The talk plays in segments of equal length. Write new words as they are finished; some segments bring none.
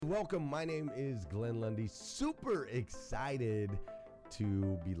welcome. My name is Glenn Lundy. Super excited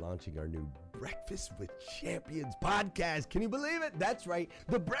to be launching our new Breakfast with Champions podcast. Can you believe it? That's right.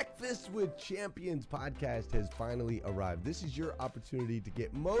 The Breakfast with Champions podcast has finally arrived. This is your opportunity to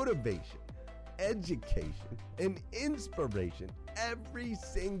get motivation, education, and inspiration every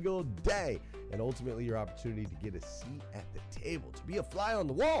single day. And ultimately, your opportunity to get a seat at the table, to be a fly on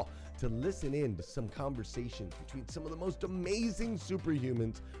the wall, to listen in to some conversations between some of the most amazing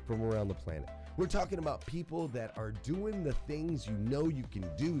superhumans from around the planet. We're talking about people that are doing the things you know you can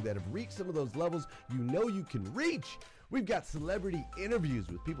do, that have reached some of those levels you know you can reach. We've got celebrity interviews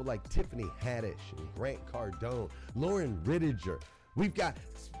with people like Tiffany Haddish and Grant Cardone, Lauren Rittiger. We've got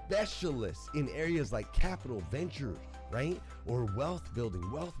specialists in areas like capital ventures, right? Or wealth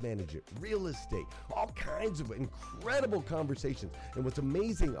building, wealth management, real estate, all kinds of incredible conversations. And what's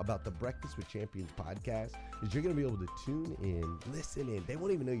amazing about the Breakfast with Champions podcast is you're going to be able to tune in, listen in. They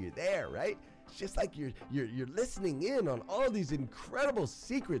won't even know you're there, right? It's just like you're listening in on all these incredible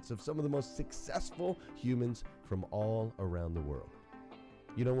secrets of some of the most successful humans from all around the world.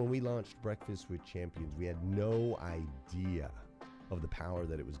 You know, when we launched Breakfast with Champions, we had no idea of the power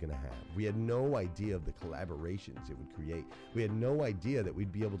that it was going to have. We had no idea of the collaborations it would create. We had no idea that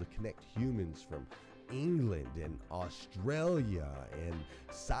we'd be able to connect humans from England and Australia and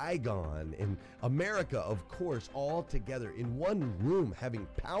Saigon and America, of course, all together in one room, having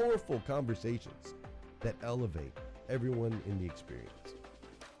powerful conversations that elevate everyone in the experience.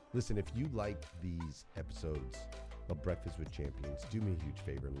 Listen, if you like these episodes of Breakfast with Champions, do me a huge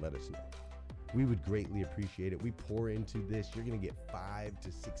favor and let us know. We would greatly appreciate it. We pour into this. You're going to get 5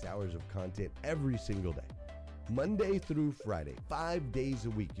 to 6 hours of content every single day, Monday through Friday, 5 days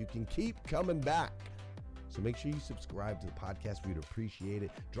a week. You can keep coming back. So make sure you subscribe to the podcast. We'd appreciate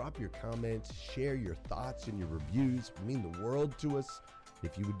it. Drop your comments, share your thoughts and your reviews. It would mean the world to us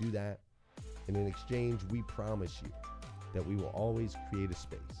if you would do that. And in exchange, we promise you that we will always create a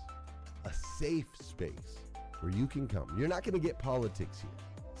space, a safe space where you can come. You're not going to get politics here.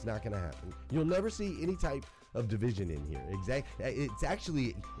 It's not going to happen. You'll never see any type of division in here. It's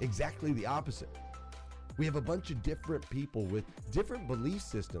actually exactly the opposite. We have a bunch of different people with different belief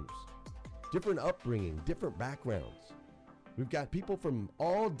systems, different upbringing, different backgrounds. We've got people from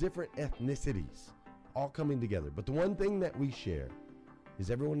all different ethnicities all coming together. But the one thing that we share is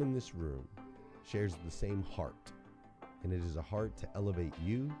everyone in this room shares the same heart. And it is a heart to elevate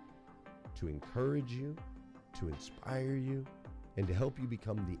you, to encourage you, to inspire you, and to help you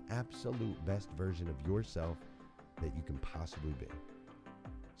become the absolute best version of yourself that you can possibly be.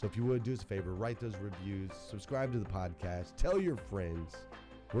 So if you would, do us a favor, write those reviews, subscribe to the podcast, tell your friends.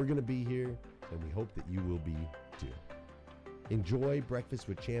 We're going to be here, and we hope that you will be too. Enjoy Breakfast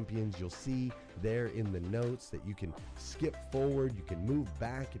with Champions. You'll see there in the notes that you can skip forward, you can move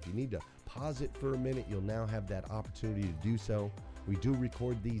back. If you need to pause it for a minute, you'll now have that opportunity to do so. We do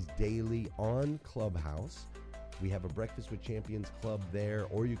record these daily on Clubhouse. We have a Breakfast with Champions club there,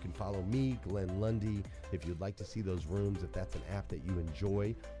 or you can follow me, Glenn Lundy, if you'd like to see those rooms. If that's an app that you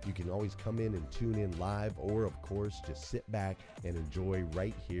enjoy, you can always come in and tune in live, or of course, just sit back and enjoy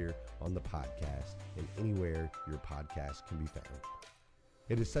right here on the podcast and anywhere your podcast can be found.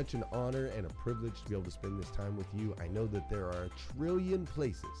 It is such an honor and a privilege to be able to spend this time with you. I know that there are a trillion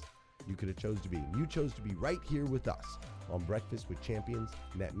places you could have chose to be, and you chose to be right here with us on Breakfast with Champions,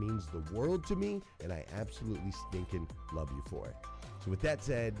 and that means the world to me, and I absolutely stinking love you for it. So with that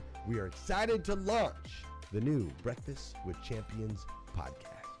said, we are excited to launch the new Breakfast with Champions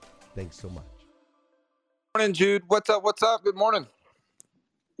podcast. Thanks so much. Morning, Jude. What's up? Good morning.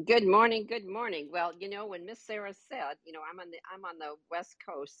 Good morning. Good morning. Well, when Miss Sarah said, I'm on the West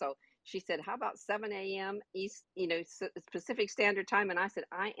Coast, so she said, how about 7 a.m. East, Pacific Standard Time? And I said,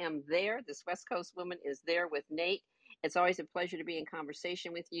 I am there. This West Coast woman is there with Nate. It's always a pleasure to be in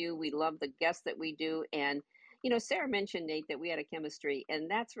conversation with you. We love the guests that we do. And, Sarah mentioned, Nate, that we had a chemistry, and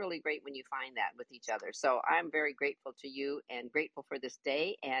that's really great when you find that with each other. So I'm very grateful to you and grateful for this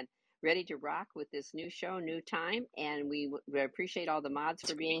day and ready to rock with this new show, new time. And we appreciate all the mods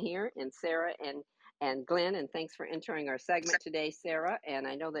for being here, and Sarah and Glenn, and thanks for entering our segment today, Sarah. And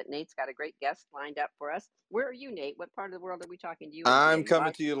I know that Nate's got a great guest lined up for us. Where are you, Nate? What part of the world are we talking to you in I'm today?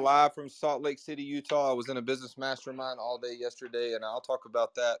 coming to you live from Salt Lake City, Utah. I was in a business mastermind all day yesterday, and I'll talk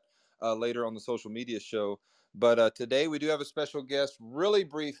about that later on the social media show. But today we do have a special guest. Really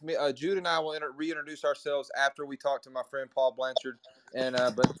brief. Jude and I will reintroduce ourselves after we talk to my friend Paul Blanchard.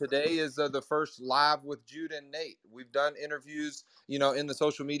 But today is the first live with Jude and Nate. We've done interviews, in the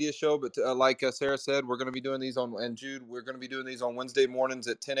social media show. But like Sarah said, we're going to be doing these and Jude, we're going to be doing these on Wednesday mornings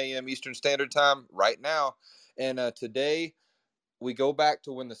at 10 a.m. Eastern Standard Time right now. And today we go back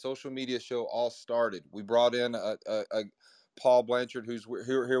to when the social media show all started. We brought in a Paul Blanchard, who's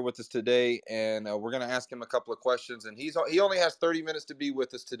here with us today, and we're going to ask him a couple of questions. And he only has 30 minutes to be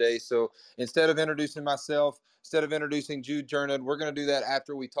with us today. So instead of introducing myself, instead of introducing Jude Jernad, we're going to do that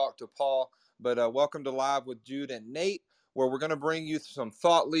after we talk to Paul. But welcome to Live with Jude and Nate, where we're going to bring you some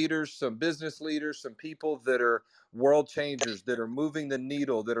thought leaders, some business leaders, some people that are world changers, that are moving the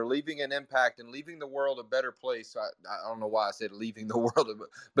needle, that are leaving an impact and leaving the world a better place. I don't know why I said leaving the world,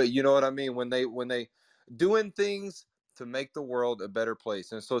 but you know what I mean? When they doing things to make the world a better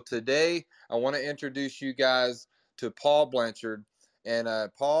place. And so today I want to introduce you guys to Paul Blanchard. And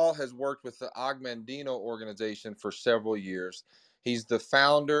Paul has worked with the Augmandino organization for several years. He's the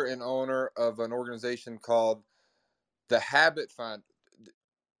founder and owner of an organization called The Habit Finder.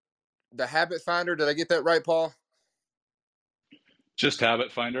 The Habit Finder. Did I get that right, Paul? Just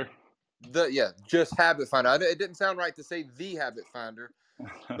Habit Finder. Just Habit Finder. It didn't sound right to say The Habit Finder.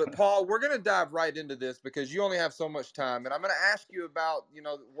 But Paul, we're going to dive right into this because you only have so much time. And I'm going to ask you about,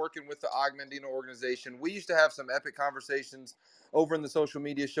 working with the Augmandino organization. We used to have some epic conversations over in the social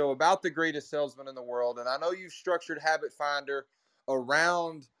media show about the greatest salesman in the world. And I know you've structured Habit Finder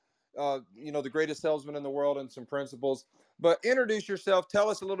around, the greatest salesman in the world and some principles. But introduce yourself. Tell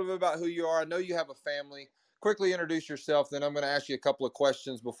us a little bit about who you are. I know you have a family. Quickly introduce yourself. Then I'm going to ask you a couple of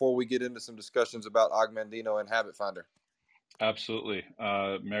questions before we get into some discussions about Augmandino and Habit Finder. Absolutely.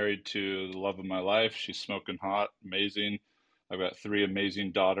 Married to the love of my life. She's smoking hot, amazing. I've got 3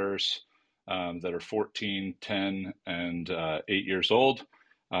 amazing daughters that are 14, 10, and 8 years old.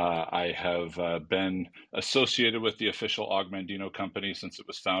 I have been associated with the official Augmandino company since it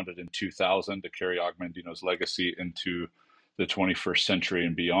was founded in 2000 to carry Augmandino's legacy into the 21st century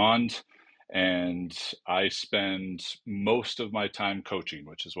and beyond. And I spend most of my time coaching,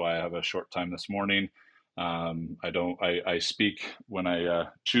 which is why I have a short time this morning. I speak when I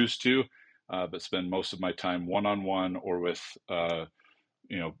choose to, but spend most of my time one-on-one or with,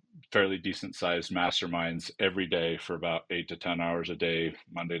 fairly decent sized masterminds every day for about 8 to 10 hours a day,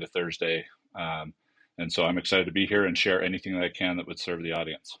 Monday to Thursday. And so I'm excited to be here and share anything that I can that would serve the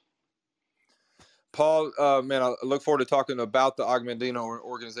audience. Paul, man, I look forward to talking about the Augmandino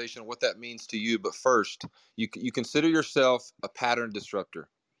organization, what that means to you. But first, you consider yourself a pattern disruptor.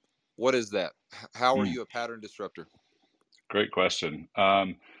 What is that? How are you a pattern disruptor? Great question.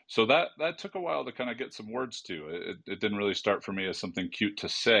 So that took a while to kind of get some words to. It didn't really start for me as something cute to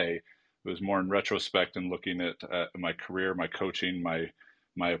say. It was more in retrospect and looking at my career, my coaching,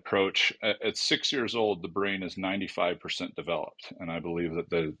 my approach. At 6 years old, the brain is 95% developed. And I believe that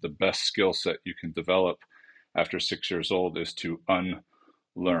the best skill set you can develop after 6 years old is to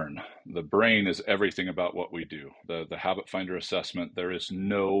unlearn. The brain is everything about what we do. The Habit Finder assessment, there is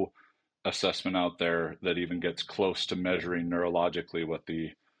no assessment out there that even gets close to measuring neurologically what the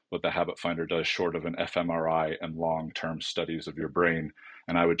Habit Finder does, short of an fMRI and long-term studies of your brain.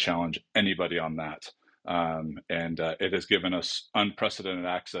 And I would challenge anybody on that. It has given us unprecedented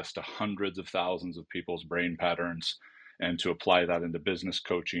access to hundreds of thousands of people's brain patterns, and to apply that into business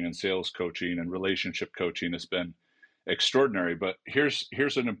coaching and sales coaching and relationship coaching has been extraordinary. But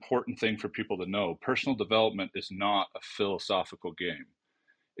here's an important thing for people to know. Personal development is not a philosophical game.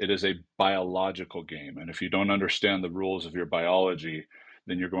 It is a biological game. And if you don't understand the rules of your biology,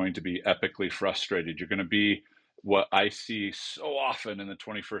 then you're going to be epically frustrated. You're going to be what I see so often in the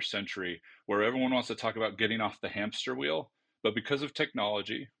 21st century, where everyone wants to talk about getting off the hamster wheel. But because of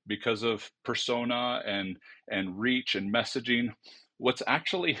technology, because of persona and reach and messaging, what's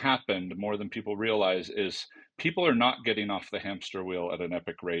actually happened more than people realize is people are not getting off the hamster wheel at an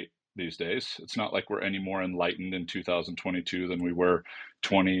epic rate these days. It's not like we're any more enlightened in 2022 than we were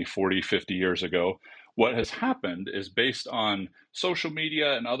 20, 40, 50 years ago. What has happened is, based on social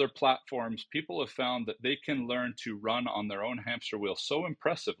media and other platforms, people have found that they can learn to run on their own hamster wheel so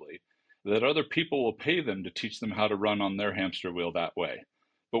impressively that other people will pay them to teach them how to run on their hamster wheel that way.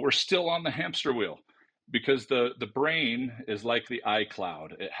 But we're still on the hamster wheel because the brain is like the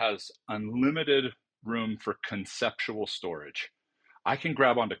iCloud. It has unlimited room for conceptual storage. I can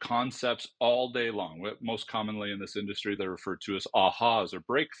grab onto concepts all day long. Most commonly in this industry, they're referred to as ahas or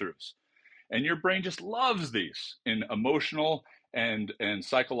breakthroughs. And your brain just loves these in emotional and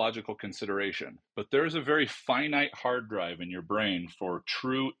psychological consideration. But there's a very finite hard drive in your brain for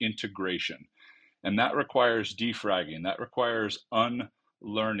true integration. And that requires defragging. That requires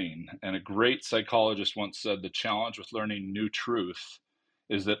unlearning. And a great psychologist once said, the challenge with learning new truth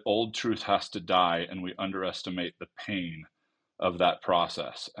is that old truth has to die, and we underestimate the pain of that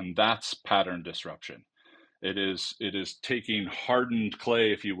process. And that's pattern disruption. It is taking hardened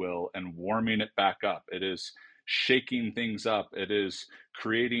clay, if you will, and warming it back up. It is shaking things up. It is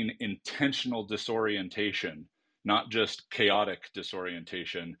creating intentional disorientation, not just chaotic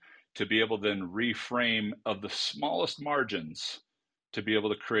disorientation, to be able to then reframe of the smallest margins to be able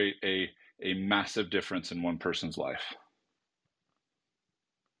to create a massive difference in one person's life.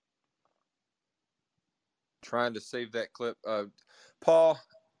 Trying to save that clip. Paul,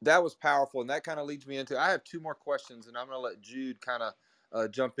 that was powerful. And that kind of leads me into, I have two more questions, and I'm going to let Jude kind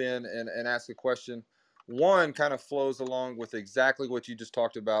of jump in and ask a question. One kind of flows along with exactly what you just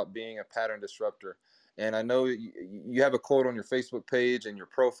talked about, being a pattern disruptor. And I know you have a quote on your Facebook page and your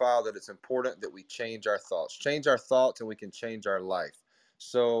profile that it's important that we change our thoughts, and we can change our life.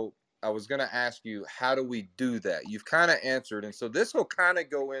 So I was going to ask you, how do we do that? You've kind of answered. And so this will kind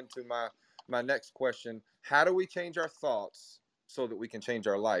of go into my next question. How do we change our thoughts so that we can change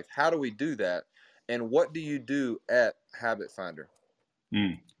our life? How do we do that? And what do you do at Habit Finder?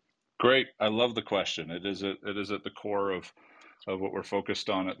 Great. I love the question. It is at the core of what we're focused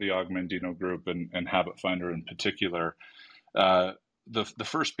on at the Og Mandino Group and Habit Finder in particular. The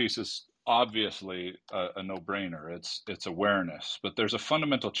first piece is obviously a no-brainer. It's awareness, but there's a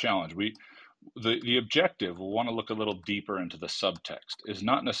fundamental challenge. The objective, we'll want to look a little deeper into the subtext, is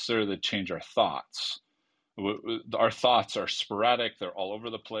not necessarily to change our thoughts. Our thoughts are sporadic. They're all over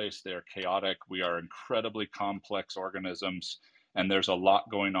the place. They're chaotic. We are incredibly complex organisms, and there's a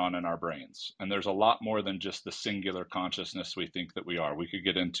lot going on in our brains. And there's a lot more than just the singular consciousness we think that we are. We could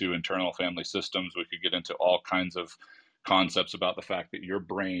get into internal family systems. We could get into all kinds of concepts about the fact that your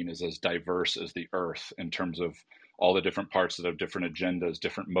brain is as diverse as the earth in terms of all the different parts that have different agendas,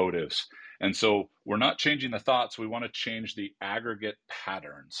 different motives. And so we're not changing the thoughts. We want to change the aggregate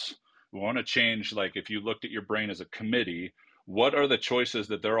patterns. We want to change, like if you looked at your brain as a committee, what are the choices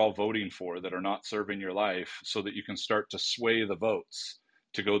that they're all voting for that are not serving your life, so that you can start to sway the votes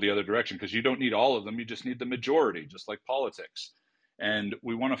to go the other direction? Because you don't need all of them. You just need the majority, just like politics. And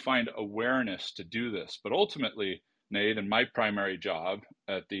we want to find awareness to do this. But ultimately, Nate, and my primary job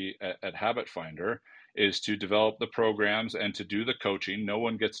at Habit Finder is to develop the programs and to do the coaching. No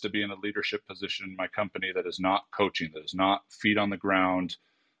one gets to be in a leadership position in my company that is not coaching, that is not feet on the ground,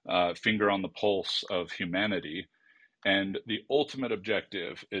 finger on the pulse of humanity. And the ultimate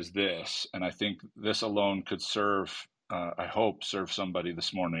objective is this, and I think this alone could serve, I hope, serve somebody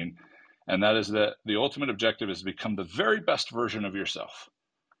this morning, and that is that the ultimate objective is to become the very best version of yourself.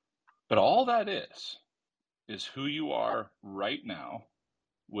 But all that is who you are right now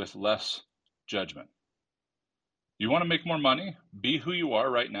with less judgment. You want to make more money? Be who you are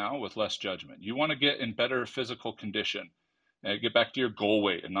right now with less judgment. You want to get in better physical condition and get back to your goal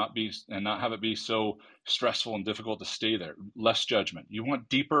weight and not have it be so stressful and difficult to stay there. Less judgment. You want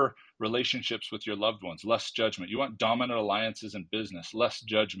deeper relationships with your loved ones. Less judgment. You want dominant alliances in business. Less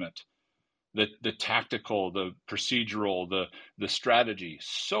judgment. The tactical, the procedural, the strategy,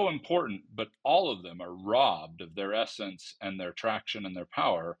 so important, but all of them are robbed of their essence and their traction and their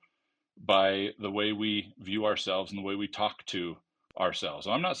power by the way we view ourselves and the way we talk to ourselves.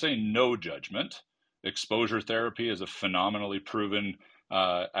 I'm not saying no judgment. Exposure therapy is a phenomenally proven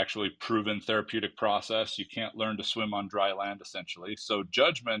therapeutic process. You can't learn to swim on dry land, essentially. So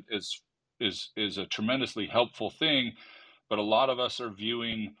judgment is a tremendously helpful thing, but a lot of us are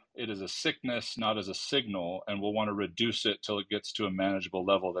viewing it as a sickness, not as a signal, and we'll want to reduce it till it gets to a manageable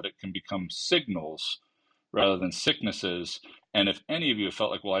level that it can become signals rather than sicknesses. And if any of you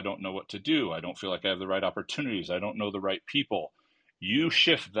felt like, well, I don't know what to do, I don't feel like I have the right opportunities, I don't know the right people, you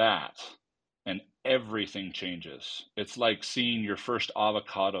shift that and everything changes. It's like seeing your first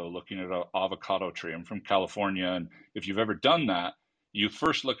avocado, looking at an avocado tree. I'm from California, and if you've ever done that, you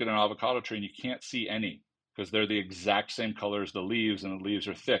first look at an avocado tree and you can't see any, because they're the exact same color as the leaves, and the leaves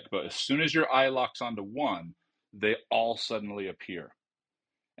are thick. But as soon as your eye locks onto one, they all suddenly appear.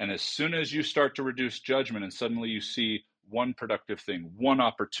 And as soon as you start to reduce judgment and suddenly you see one productive thing, one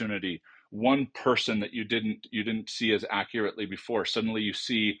opportunity, one person that you didn't see as accurately before, suddenly you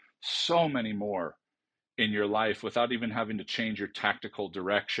see so many more in your life without even having to change your tactical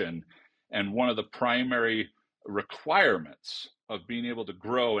direction. And one of the primary requirements of being able to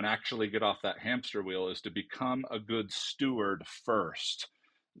grow and actually get off that hamster wheel is to become a good steward first,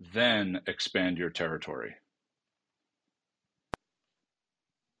 then expand your territory.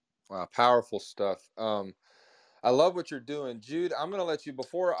 Wow, powerful stuff. I love what you're doing. Jude, I'm going to let you,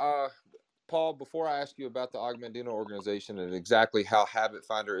 Paul, before I ask you about the Og Mandino organization and exactly how Habit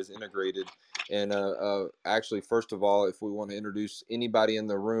Finder is integrated, and actually, first of all, if we want to introduce anybody in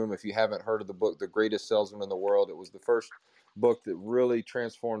the room, if you haven't heard of the book, The Greatest Salesman in the World, it was the first book that really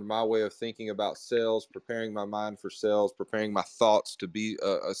transformed my way of thinking about sales, preparing my mind for sales, preparing my thoughts to be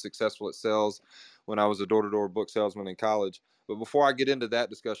successful at sales. when I was a door-to-door book salesman in college. But before I get into that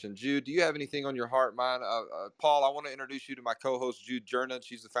discussion, Jude, do you have anything on your heart, mind? Paul, I want to introduce you to my co-host, Jude Jernan.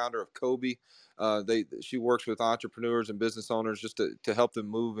 She's the founder of Kobe. She works with entrepreneurs and business owners just to help them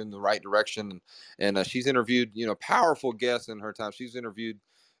move in the right direction. And she's interviewed, powerful guests in her time. She's interviewed,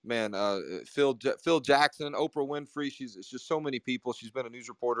 man, Phil Jackson, Oprah Winfrey. It's just so many people. She's been a news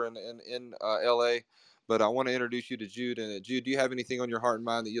reporter in L.A. But I want to introduce you to Jude. And Jude, do you have anything on your heart and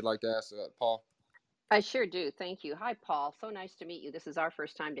mind that you'd like to ask Paul? I sure do. Thank you. Hi, Paul. So nice to meet you. This is our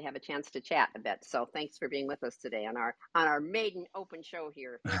first time to have a chance to chat a bit. So thanks for being with us today on our maiden open show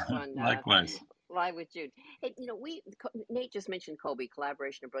here. First one, Likewise. live with Jude. Hey, Nate just mentioned Kobe,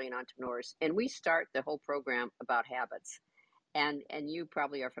 Collaboration of Brilliant Entrepreneurs, and we start the whole program about habits. And you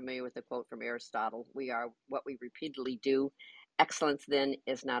probably are familiar with the quote from Aristotle: "We are what we repeatedly do. Excellence then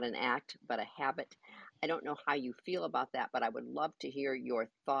is not an act, but a habit." I don't know how you feel about that, but I would love to hear your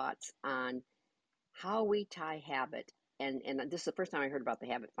thoughts on how we tie habit. And this is the first time I heard about the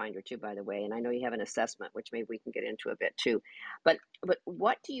habit finder too, by the way. And I know you have an assessment, which maybe we can get into a bit too. But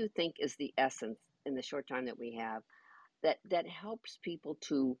what do you think is the essence in the short time that we have that helps people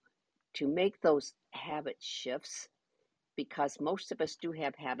to make those habit shifts? Because most of us do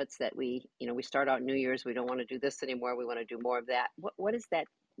have habits that we start out New Year's, we don't want to do this anymore, we want to do more of that. What is that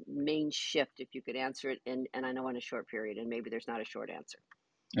main shift, if you could answer it? And I know in a short period, and maybe there's not a short answer.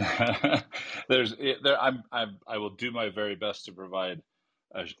 I will do my very best to provide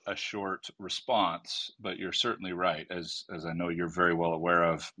a short response, but you're certainly right. As I know you're very well aware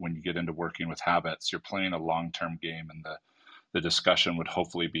of, when you get into working with habits, you're playing a long-term game, and the discussion would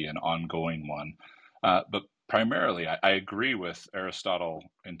hopefully be an ongoing one. But primarily, I agree with Aristotle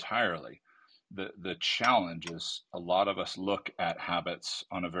entirely. The challenge is a lot of us look at habits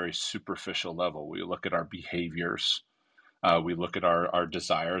on a very superficial level. We look at our behaviors. We look at our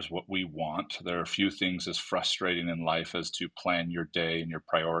desires, what we want. There are a few things as frustrating in life as to plan your day and your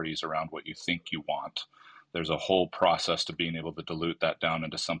priorities around what you think you want. There's a whole process to being able to dilute that down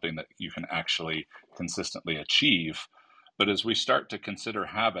into something that you can actually consistently achieve. But as we start to consider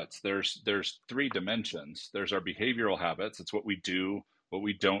habits, there's three dimensions. There's our behavioral habits. It's what we do, what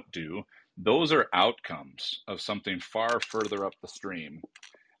we don't do. Those are outcomes of something far further up the stream.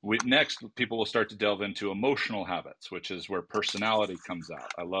 Next, people will start to delve into emotional habits, which is where personality comes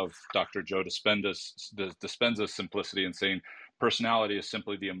out. I love Dr. Joe Dispenza's simplicity in saying personality is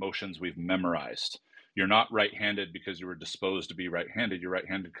simply the emotions we've memorized. You're not right-handed because you were disposed to be right-handed. You're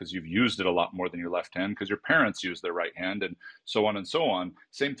right-handed because you've used it a lot more than your left hand, because your parents used their right hand, and so on and so on.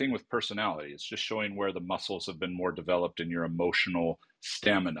 Same thing with personality. It's just showing where the muscles have been more developed in your emotional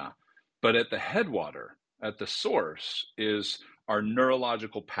stamina. But at the headwater, at the source, is our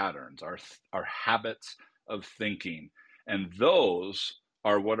neurological patterns, our habits of thinking. And those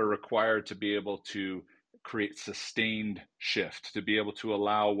are what are required to be able to create sustained shift, to be able to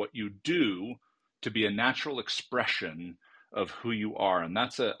allow what you do to be a natural expression of who you are. And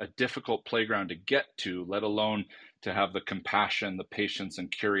that's a difficult playground to get to, let alone to have the compassion, the patience,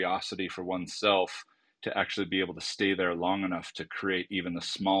 and curiosity for oneself to actually be able to stay there long enough to create even the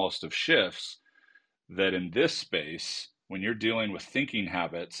smallest of shifts. That in this space, when you're dealing with thinking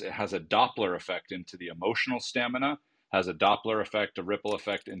habits, it has a Doppler effect into the emotional stamina, has a Doppler effect, a ripple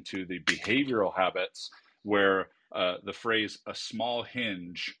effect into the behavioral habits, where the phrase "a small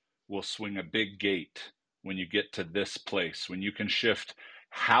hinge will swing a big gate" when you get to this place, when you can shift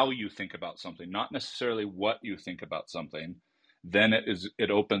how you think about something, not necessarily what you think about something, then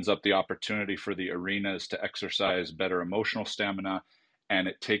it opens up the opportunity for the arenas to exercise better emotional stamina. And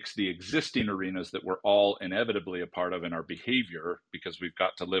it takes the existing arenas that we're all inevitably a part of in our behavior, because we've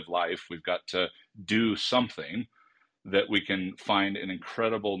got to live life, we've got to do something, that we can find an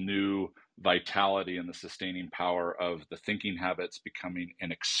incredible new vitality and the sustaining power of the thinking habits becoming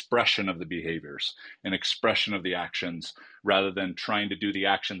an expression of the behaviors, an expression of the actions, rather than trying to do the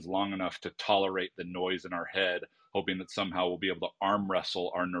actions long enough to tolerate the noise in our head, hoping that somehow we'll be able to arm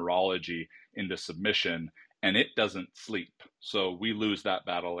wrestle our neurology into submission. And it doesn't sleep. So we lose that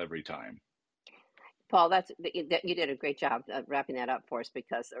battle every time. Paul, you did a great job wrapping that up for us,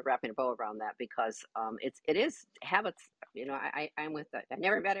 because wrapping a bow around that, because it is habits. I'm with that. I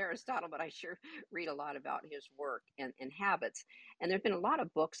never met Aristotle, but I sure read a lot about his work and habits. And there's been a lot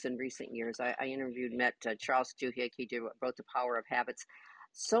of books in recent years. I met Charles Duhigg. He wrote The Power of Habits.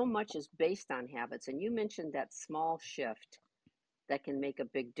 So much is based on habits. And you mentioned that small shift that can make a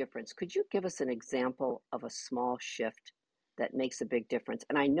big difference. Could you give us an example of a small shift that makes a big difference?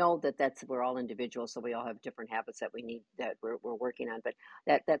 And I know we're all individuals, so we all have different habits that we need, that we're working on, but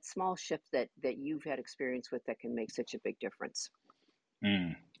that small shift that you've had experience with that can make such a big difference.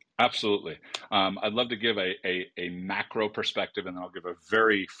 Absolutely. I'd love to give a macro perspective, and then I'll give a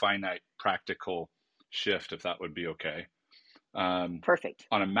very finite practical shift, if that would be okay. Perfect.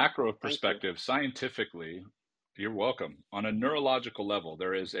 On a macro perspective, scientifically, you're welcome. On a neurological level,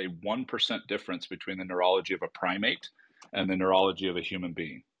 there is a 1% difference between the neurology of a primate and the neurology of a human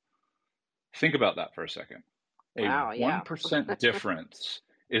being. Think about that for a second. Wow, A yeah. 1% difference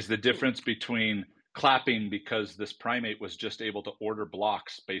is the difference between clapping because this primate was just able to order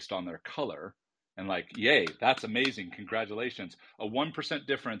blocks based on their color and like, yay, that's amazing, congratulations. A 1%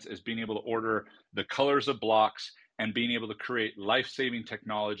 difference is being able to order the colors of blocks and being able to create life-saving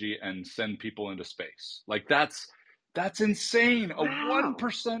technology and send people into space. Like that's insane. Wow. A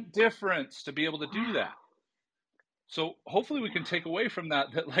 1% difference to be able to do that. So hopefully we can take away from that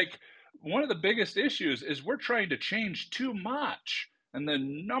like one of the biggest issues is we're trying to change too much. And the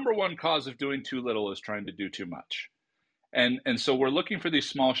number one cause of doing too little is trying to do too much. And so we're looking for these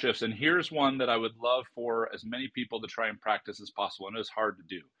small shifts. And here's one that I would love for as many people to try and practice as possible. And it's hard to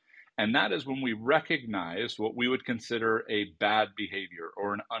do. And that is when we recognize what we would consider a bad behavior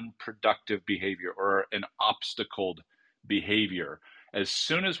or an unproductive behavior or an obstacled behavior. As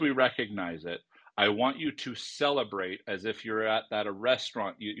soon as we recognize it, I want you to celebrate as if you're at a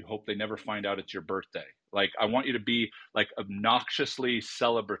restaurant. You hope they never find out it's your birthday. Like, I want you to be like obnoxiously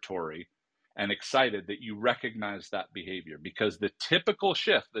celebratory and excited that you recognize that behavior, because the typical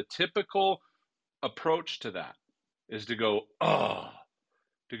shift, the typical approach to that is to go,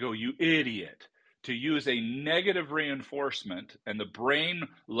 you idiot, to use a negative reinforcement. And the brain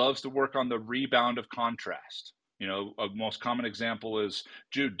loves to work on the rebound of contrast. You know, a most common example is,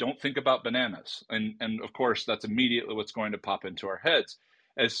 Jude, don't think about bananas. And of course, that's immediately what's going to pop into our heads.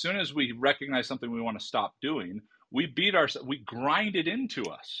 As soon as we recognize something we want to stop doing, we grind it into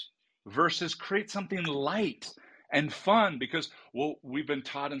us versus create something light and fun, because, well, we've been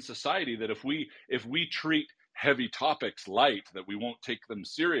taught in society that if we treat heavy topics light, that we won't take them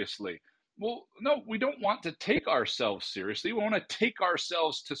seriously. Well, no, we don't want to take ourselves seriously. We want to take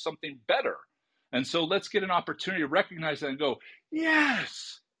ourselves to something better. And so let's get an opportunity to recognize that and go,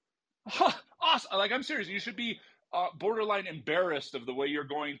 yes, awesome. Like, I'm serious. You should be borderline embarrassed of the way you're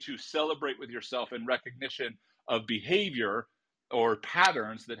going to celebrate with yourself in recognition of behavior or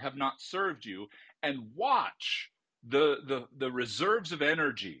patterns that have not served you, and watch the reserves of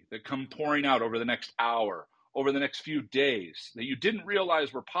energy that come pouring out over the next hour, over the next few days, that you didn't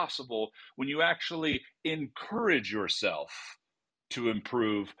realize were possible when you actually encourage yourself to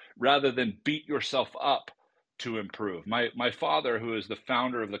improve rather than beat yourself up to improve. My father, who is the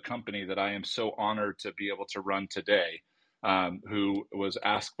founder of the company that I am so honored to be able to run today, who was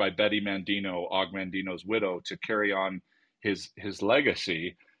asked by Betty Mandino, Og Mandino's widow, to carry on his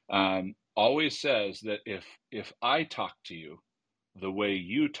legacy, always says that if I talk to you the way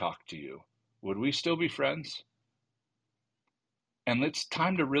you talk to you, would we still be friends? And it's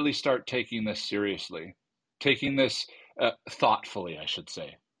time to really start taking this seriously, taking this thoughtfully, I should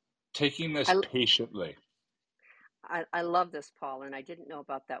say, taking this patiently. I love this, Paul, and I didn't know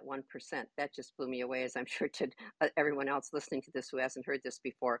about that 1%. That just blew me away, as I'm sure to everyone else listening to this who hasn't heard this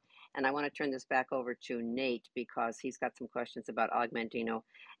before. And I want to turn this back over to Nate, because he's got some questions about Og Mandino.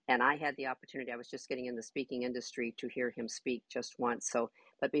 And I had the opportunity, I was just getting in the speaking industry, to hear him speak just once. So,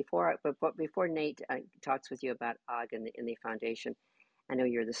 but before Nate talks with you about Og and the foundation, I know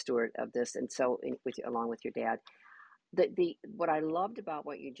you're the steward of this, and so along with your dad. What I loved about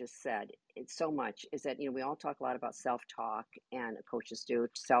what you just said, it's so much, is that, we all talk a lot about self-talk, and coaches do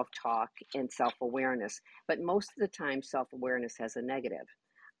self-talk and self-awareness, but most of the time self-awareness has a negative.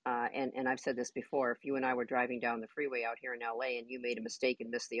 And I've said this before, if you and I were driving down the freeway out here in LA and you made a mistake and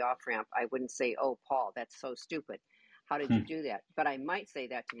missed the off-ramp, I wouldn't say, oh, Paul, that's so stupid. How did you do that? But I might say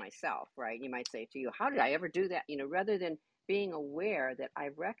that to myself, right? You might say to you, how did I ever do that? Rather than being aware that I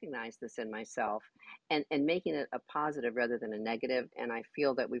recognize this in myself and making it a positive rather than a negative. And I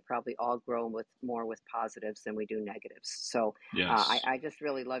feel that we probably all grow more with positives than we do negatives. So yes. I just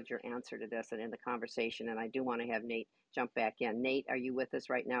really loved your answer to this and in the conversation. And I do want to have Nate jump back in. Nate, are you with us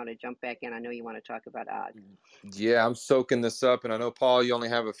right now to jump back in? I know you want to talk about Og. Yeah, I'm soaking this up. And I know, Paul, you only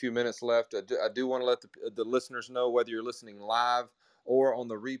have a few minutes left. I do want to let the listeners know, whether you're listening live or on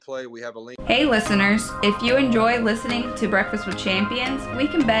the replay, we have a link. Hey listeners, if you enjoy listening to Breakfast with Champions, we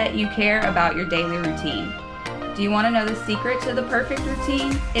can bet you care about your daily routine. Do you want to know the secret to the perfect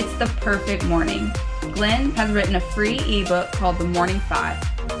routine? It's the perfect morning. Glenn has written a free ebook called The Morning 5,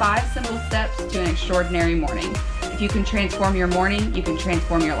 5 simple steps to an extraordinary morning. If you can transform your morning, you can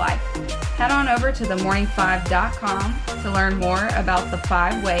transform your life. Head on over to themorning5.com to learn more about the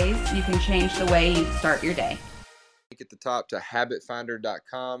 5 ways you can change the way you start your day. At the top to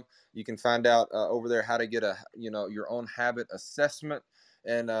habitfinder.com. You can find out over there how to get your own habit assessment,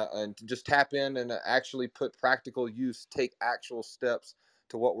 and just tap in and actually put practical use, take actual steps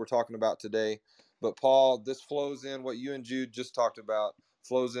to what we're talking about today. But Paul, this flows in what you and Jude just talked about,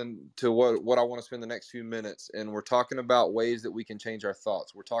 flows into what I want to spend the next few minutes. And we're talking about ways that we can change our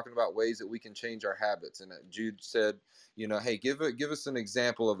thoughts. We're talking about ways that we can change our habits. And Jude said, hey, give us an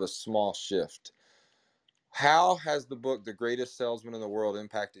example of a small shift. How has the book, The Greatest Salesman in the World,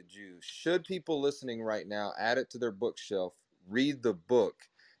 impacted you? Should people listening right now add it to their bookshelf, read the book,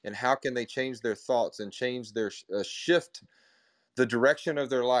 and how can they change their thoughts and change their shift the direction of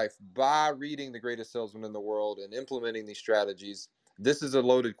their life by reading The Greatest Salesman in the World and implementing these strategies? This is a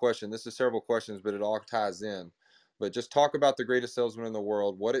loaded question. This is several questions, but it all ties in. But just talk about The Greatest Salesman in the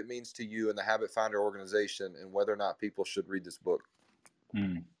World, what it means to you and the Habit Finder organization, and whether or not people should read this book.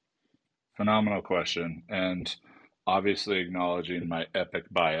 Phenomenal question. And obviously acknowledging my epic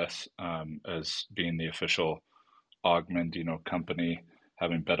bias as being the official Og Mandino company,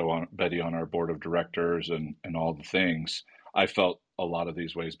 having Betty on our board of directors and all the things. I felt a lot of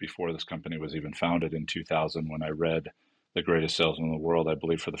these ways before this company was even founded in 2000 when I read The Greatest Salesman in the World, I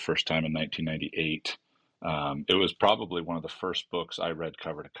believe for the first time in 1998. It was probably one of the first books I read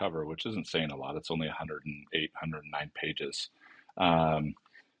cover to cover, which isn't saying a lot. It's only 108, 109 pages.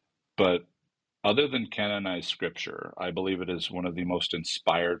 But other than canonized scripture, I believe it is one of the most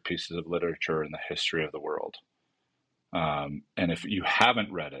inspired pieces of literature in the history of the world. And if you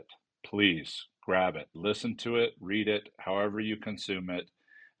haven't read it, please grab it, listen to it, read it, however you consume it.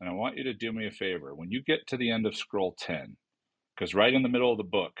 And I want you to do me a favor. When you get to the end of scroll 10, because right in the middle of the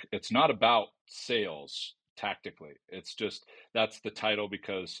book, it's not about sales tactically. It's just, that's the title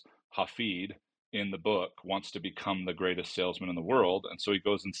because Hafid in the book wants to become the greatest salesman in the world. And so he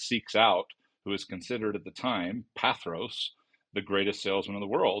goes and seeks out who is considered at the time, Pathros, the greatest salesman in the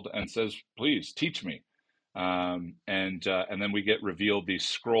world, and says, please teach me. And then we get revealed these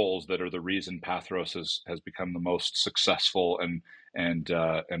scrolls that are the reason Pathros has become the most successful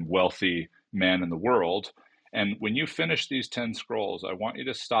and wealthy man in the world. And when you finish these 10 scrolls, I want you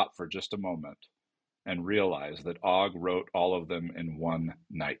to stop for just a moment and realize that Og wrote all of them in one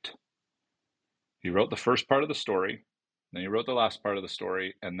night. He wrote the first part of the story, then he wrote the last part of the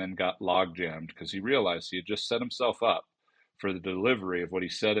story, and then got log jammed because he realized he had just set himself up for the delivery of what he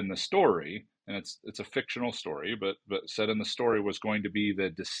said in the story. And it's a fictional story, but said in the story was going to be the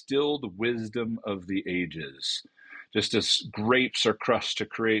distilled wisdom of the ages. Just as grapes are crushed to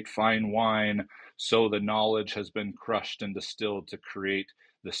create fine wine, so the knowledge has been crushed and distilled to create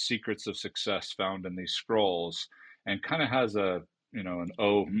the secrets of success found in these scrolls. And kind of has an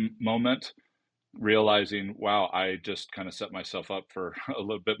moment, realizing, wow, I just kind of set myself up for a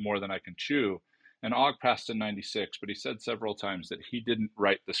little bit more than I can chew. And Og passed in 96, but he said several times that he didn't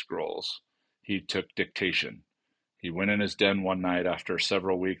write the scrolls. He took dictation. He went in his den one night after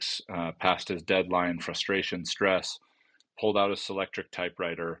several weeks past his deadline, frustration, stress, pulled out a Selectric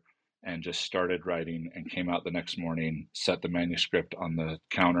typewriter and just started writing, and came out the next morning, set the manuscript on the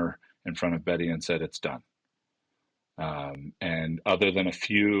counter in front of Betty and said, it's done. And other than a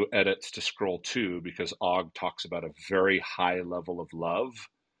few edits to scroll 2, because Og talks about a very high level of love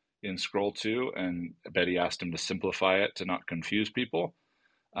in scroll 2, and Betty asked him to simplify it to not confuse people,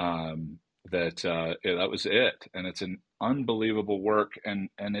 that was it. And it's an unbelievable work, and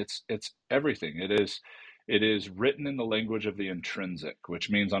it's everything. It is written in the language of the intrinsic, which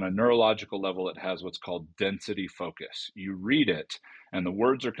means on a neurological level, it has what's called density focus. You read it, and the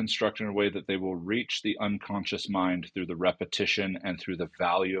words are constructed in a way that they will reach the unconscious mind through the repetition and through the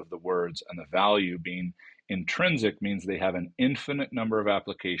value of the words. And the value being intrinsic means they have an infinite number of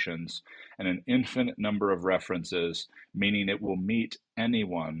applications and an infinite number of references, meaning it will meet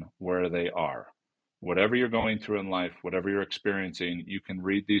anyone where they are. Whatever you're going through in life, whatever you're experiencing, you can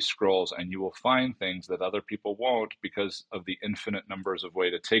read these scrolls and you will find things that other people won't because of the infinite numbers of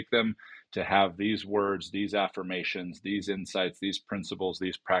ways to take them, to have these words, these affirmations, these insights, these principles,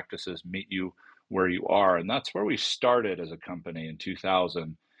 these practices meet you where you are. And that's where we started as a company in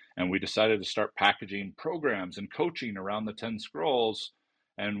 2000. And we decided to start packaging programs and coaching around the 10 scrolls.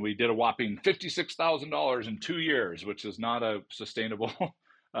 And we did a whopping $56,000 in 2 years, which is not a sustainable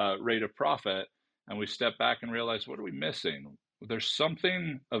rate of profit. And we stepped back and realized, what are we missing? There's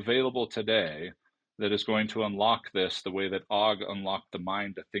something available today that is going to unlock this the way that Og unlocked the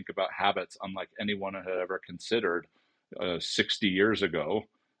mind to think about habits unlike anyone had ever considered 60 years ago.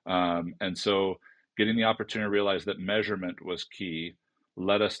 And so getting the opportunity to realize that measurement was key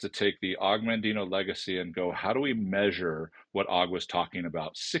led us to take the Og Mandino legacy and go, how do we measure what Og was talking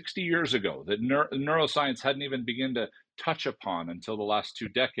about 60 years ago that neuroscience hadn't even begun to touch upon until the last 2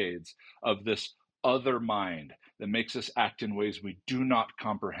 decades of this other mind that makes us act in ways we do not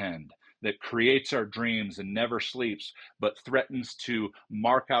comprehend, that creates our dreams and never sleeps, but threatens to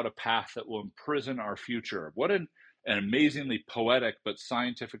mark out a path that will imprison our future. What an amazingly poetic but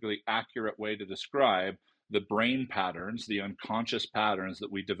scientifically accurate way to describe the brain patterns, the unconscious patterns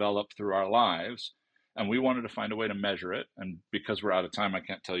that we develop through our lives. And we wanted to find a way to measure it. And because we're out of time, I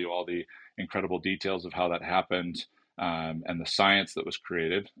can't tell you all the incredible details of how that happened, and the science that was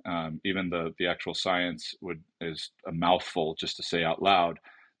created. Even the actual science is a mouthful just to say out loud,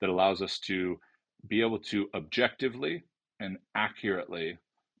 that allows us to be able to objectively and accurately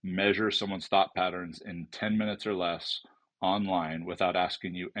measure someone's thought patterns in 10 minutes or less online without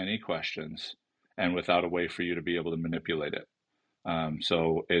asking you any questions and without a way for you to be able to manipulate it.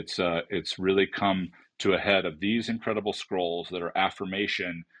 So it's really come to a head of these incredible scrolls that are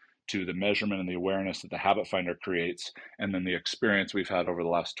affirmation to the measurement and the awareness that the Habit Finder creates, and then the experience we've had over the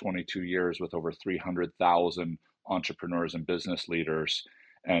last 22 years with over 300,000 entrepreneurs and business leaders.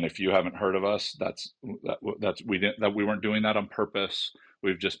 And if you haven't heard of us, we weren't doing that on purpose.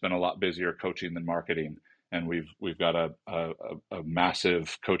 We've just been a lot busier coaching than marketing, and we've got a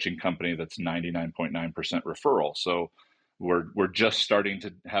massive coaching company that's 99.9% referral. So we're just starting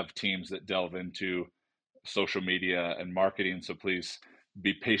to have teams that delve into social media and marketing. So please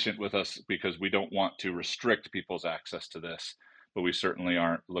be patient with us, because we don't want to restrict people's access to this, but we certainly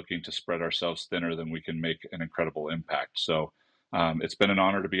aren't looking to spread ourselves thinner than we can make an incredible impact. So it's been an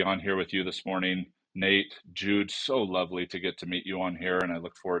honor to be on here with you this morning. Nate, Jude, so lovely to get to meet you on here, and I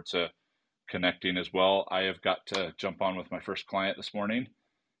look forward to connecting as well. I have got to jump on with my first client this morning,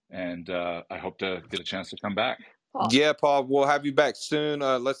 and I hope to get a chance to come back. Paul. Yeah, Paul, we'll have you back soon.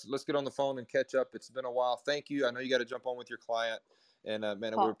 Let's get on the phone and catch up. It's been a while. Thank you. I know you got to jump on with your client, and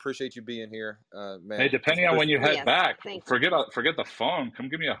man, Paul. we appreciate you being here, man. Hey, depending on when you head Yes, back, thank forget the phone. Come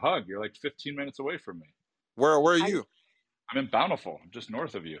give me a hug. You're like 15 minutes away from me. Where are you? I'm in Bountiful, just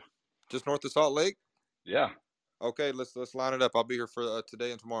north of you. Just north of Salt Lake? Yeah. Okay, let's line it up. I'll be here for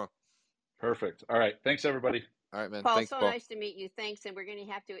today and tomorrow. Perfect. All right. Thanks, everybody. All right, man. Paul, Thanks, so Paul. nice to meet you. Thanks, and we're going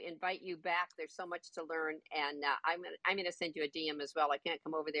to have to invite you back. There's so much to learn, and I'm going to send you a DM as well. I can't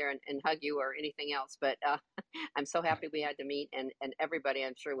come over there and hug you or anything else, but I'm so happy we had to meet, and everybody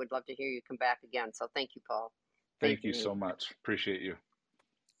I'm sure would love to hear you come back again. So thank you, Paul. Thank you so much. Appreciate you.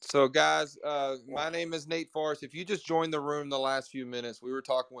 So, guys, my name is Nate Forrest. If you just joined the room the last few minutes, we were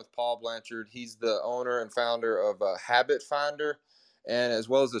talking with Paul Blanchard. He's the owner and founder of Habit Finder, and as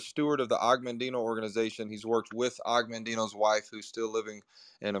well as the steward of the Og Mandino organization. He's worked with Og Mandino's wife, who's still living,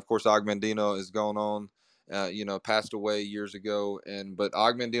 and of course, Og Mandino is gone on, passed away years ago. But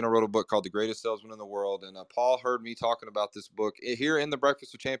Og Mandino wrote a book called The Greatest Salesman in the World, and Paul heard me talking about this book here in the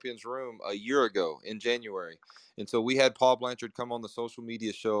Breakfast with Champions room a year ago in January. And so we had Paul Blanchard come on the social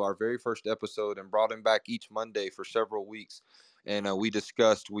media show, our very first episode, and brought him back each Monday for several weeks. And we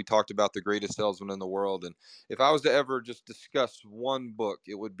talked about The Greatest Salesman in the World. And if I was to ever just discuss one book,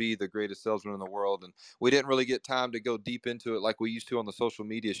 it would be The Greatest Salesman in the World. And we didn't really get time to go deep into it like we used to on the social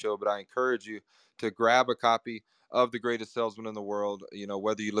media show, but I encourage you to grab a copy of The Greatest Salesman in the World,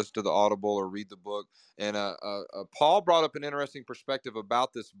 whether you listen to the Audible or read the book. And Paul brought up an interesting perspective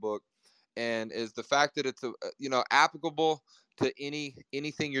about this book, and is the fact that it's applicable to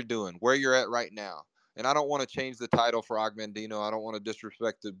anything you're doing, where you're at right now. And I don't want to change the title for Og Mandino. I don't want to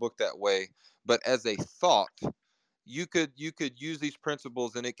disrespect the book that way. But as a thought, you could use these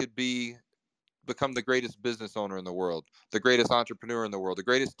principles, and it could become the greatest business owner in the world, the greatest entrepreneur in the world, the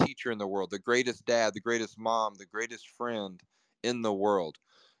greatest teacher in the world, the greatest dad, the greatest mom, the greatest friend in the world.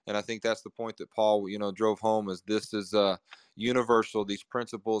 And I think that's the point that Paul, drove home, is this is universal. These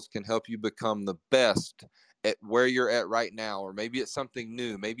principles can help you become the best at where you're at right now, or maybe it's something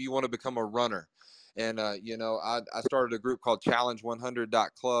new. Maybe you want to become a runner. And, I started a group called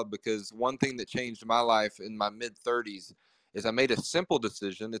Challenge100.club, because one thing that changed my life in my mid-30s is I made a simple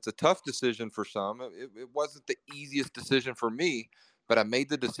decision. It's a tough decision for some. It wasn't the easiest decision for me, but I made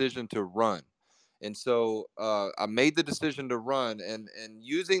the decision to run. And so I made the decision to run, and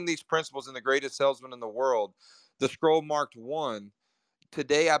using these principles in The Greatest Salesman in the World, the scroll marked 1.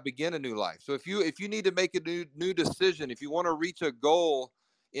 Today I begin a new life. So if you need to make a new decision, if you want to reach a goal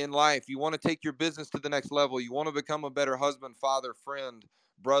in life, you want to take your business to the next level, you want to become a better husband, father, friend,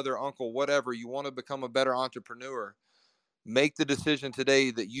 brother, uncle, whatever, you want to become a better entrepreneur, make the decision today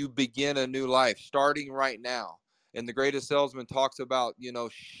that you begin a new life, starting right now. And The Greatest Salesman talks about,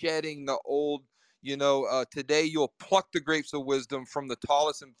 shedding the old, Today you'll pluck the grapes of wisdom from the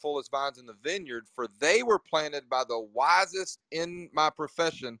tallest and fullest vines in the vineyard, for they were planted by the wisest in my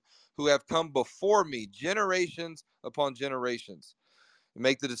profession who have come before me, generations upon generations.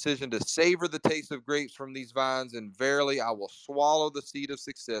 Make the decision to savor the taste of grapes from these vines, and verily I will swallow the seed of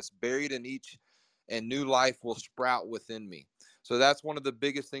success buried in each, and new life will sprout within me. So that's one of the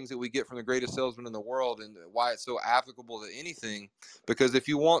biggest things that we get from the greatest salesman in the world, and why it's so applicable to anything. Because if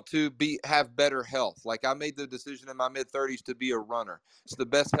you want to have better health, like I made the decision in my mid-30s to be a runner. It's the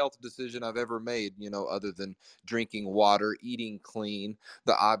best health decision I've ever made, other than drinking water, eating clean,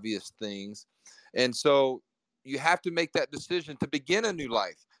 the obvious things. And so you have to make that decision to begin a new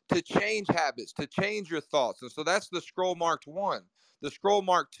life, to change habits, to change your thoughts. And so that's the scroll marked 1. The scroll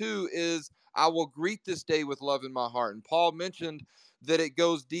marked 2 is, I will greet this day with love in my heart. And Paul mentioned that it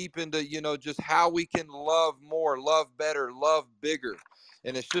goes deep into, just how we can love more, love better, love bigger.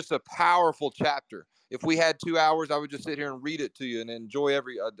 And it's just a powerful chapter. If we had 2 hours, I would just sit here and read it to you and enjoy I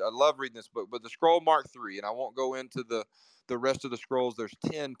love reading this book. But the scroll marked 3, and I won't go into the rest of the scrolls. There's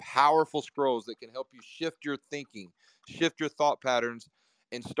 10 powerful scrolls that can help you shift your thinking, shift your thought patterns,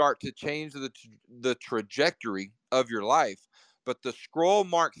 and start to change the trajectory of your life. But the scroll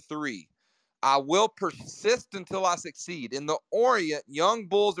mark 3, I will persist until I succeed. In the Orient, young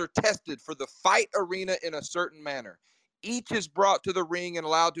bulls are tested for the fight arena in a certain manner. Each is brought to the ring and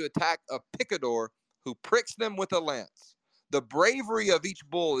allowed to attack a picador who pricks them with a lance. The bravery of each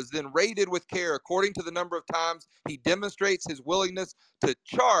bull is then rated with care according to the number of times he demonstrates his willingness to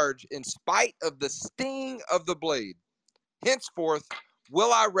charge in spite of the sting of the blade. Henceforth,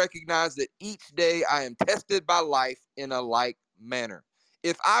 will I recognize that each day I am tested by life in a like manner.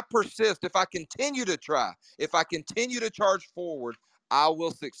 If I persist, if I continue to try, if I continue to charge forward, I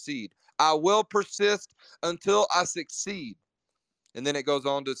will succeed. I will persist until I succeed. And then it goes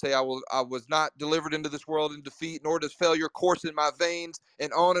on to say, I was not delivered into this world in defeat, nor does failure course in my veins,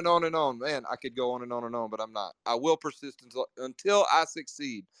 and on and on and on. Man, I could go on and on and on, but I'm not. I will persist until I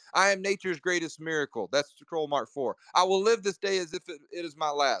succeed. I am nature's greatest miracle. That's scroll mark 4. I will live this day as if it is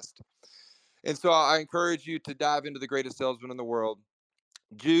my last. And so I encourage you to dive into the greatest salesman in the world.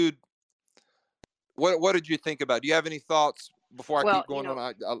 Jude, what did you think about? Do you have any thoughts before I keep going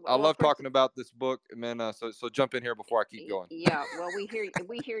on? I love talking about this book, man. So jump in here before I keep going. Yeah, well,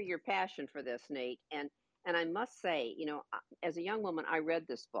 we hear your passion for this, Nate, and I must say, as a young woman, I read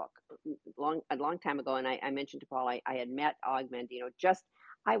this book a long time ago, and I mentioned to Paul I had met Og Mandino.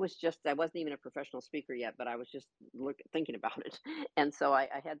 I wasn't even a professional speaker yet, but I was just thinking about it, and so I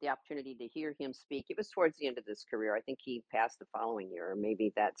had the opportunity to hear him speak. It was towards the end of his career. I think he passed the following year, or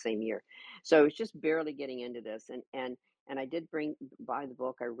maybe that same year. So I was just barely getting into this, and I did buy the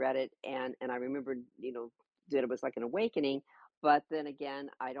book. I read it, and I remembered, that it was like an awakening. But then again,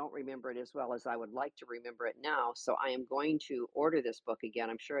 I don't remember it as well as I would like to remember it now. So I am going to order this book again.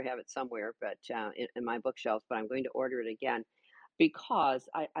 I'm sure I have it somewhere, but in my bookshelves. But I'm going to order it again because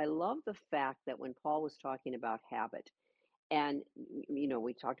I love the fact that when Paul was talking about habit, and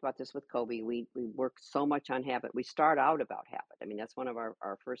we talked about this with Kobe. We work so much on habit. We start out about habit. I mean, that's one of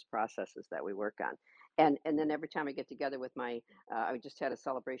our first processes that we work on. And then every time I get together with I just had a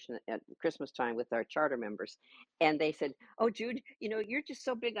celebration at Christmas time with our charter members, and they said, "Oh, Jude, you're just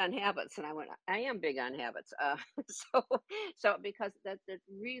so big on habits." And I went, "I am big on habits." So because that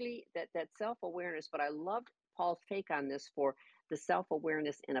really that self awareness. But I loved Paul's take on this for the self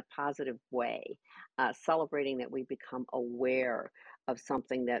awareness in a positive way, celebrating that we become aware of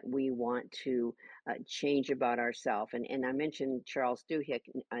something that we want to change about ourselves. And I mentioned Charles Duhigg,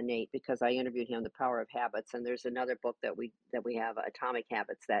 Nate, because I interviewed him, The Power of Habits, and there's another book that we have, Atomic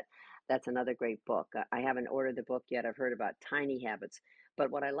Habits. That's another great book. I haven't ordered the book yet. I've heard about Tiny Habits.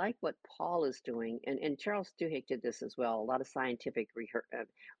 But what I like what Paul is doing, and Charles Duhigg did this as well, a lot of scientific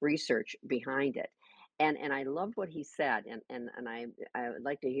research behind it. And I loved what he said, and I would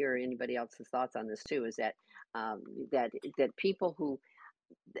like to hear anybody else's thoughts on this too. Is that that people who,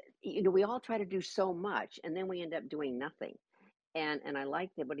 we all try to do so much, and then we end up doing nothing. And I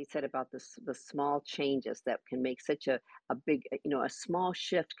liked what he said about the small changes that can make such a big, a small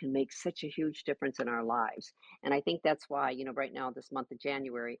shift can make such a huge difference in our lives. And I think that's why, right now, this month of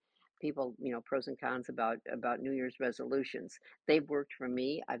January, people, pros and cons about New Year's resolutions. They've worked for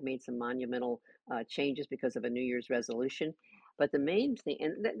me. I've made some monumental changes because of a New Year's resolution. But the main thing,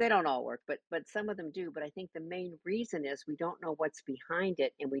 and they don't all work, but some of them do. But I think the main reason is we don't know what's behind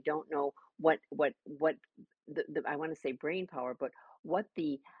it, and we don't know what I want to say brain power, but what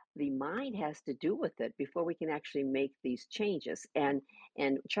the mind has to do with it before we can actually make these changes. And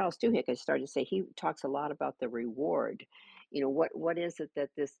Charles Duhigg, I started to say, he talks a lot about the reward. what is it that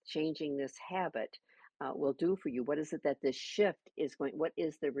this changing this habit will do for you? What is it that this shift is going, what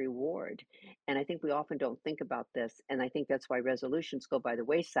is the reward? And I think we often don't think about this. And I think that's why resolutions go by the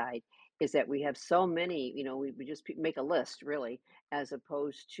wayside, is that we have so many, we just make a list really, as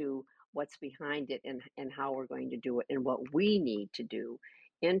opposed to what's behind it, and how we're going to do it, and what we need to do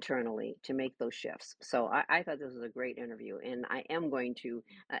internally to make those shifts. So I thought this was a great interview, and I am going to,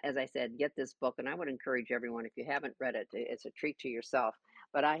 as I said, get this book. And I would encourage everyone, if you haven't read it, it's a treat to yourself.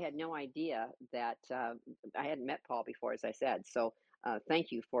 But I had no idea that I hadn't met Paul before, as I said. So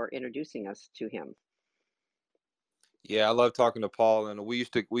thank you for introducing us to him. Yeah, I love talking to Paul, and we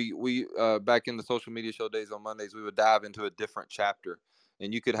used to we back in the social media show days on Mondays, we would dive into a different chapter,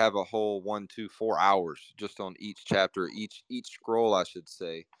 and you could have a whole 1, 2, 4 hours just on each chapter, each scroll, I should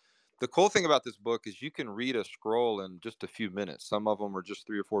say. The cool thing about this book is you can read a scroll in just a few minutes. Some of them are just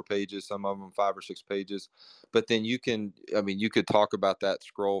 3 or 4 pages, some of them 5 or 6 pages, but then you could talk about that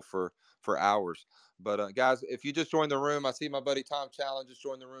scroll for hours. But guys, if you just joined the room, I see my buddy Tom Challen just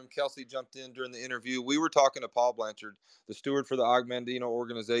joined the room. Kelsey jumped in during the interview. We were talking to Paul Blanchard, the steward for the Og Mandino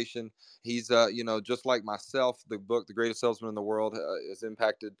organization. He's, just like myself, the book, The Greatest Salesman in the World, has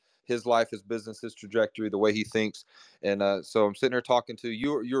impacted his life, his business, his trajectory, the way he thinks. And so I'm sitting here talking to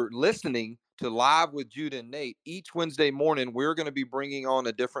you. You're listening to Live with Jude and Nate. Each Wednesday morning, we're going to be bringing on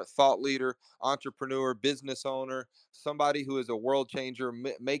a different thought leader, entrepreneur, business owner, somebody who is a world changer,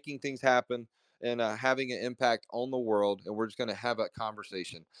 making things happen and having an impact on the world. And we're just going to have a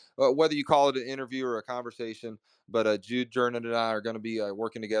conversation, whether you call it an interview or a conversation. But Jude, Jordan, and I are going to be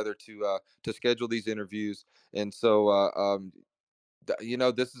working together to schedule these interviews. And so,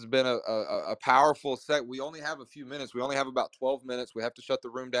 this has been a powerful set. We only have a few minutes. We only have about 12 minutes. We have to shut the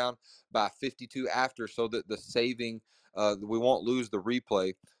room down by 52 after, so that the saving, we won't lose the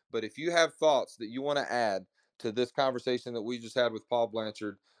replay. But if you have thoughts that you want to add to this conversation that we just had with Paul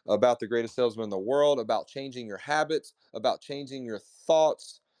Blanchard about the greatest salesman in the world, about changing your habits, about changing your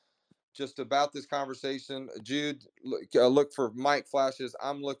thoughts, just about this conversation, Jude, look for mic flashes.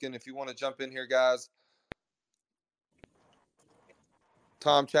 I'm looking. If you want to jump in here, guys.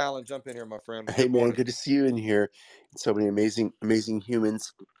 Tom Challen, jump in here, my friend. Hey, Good man, morning. good to see you in here. So many amazing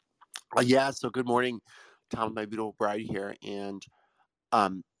humans. So good morning, Tom, my beautiful bride here. And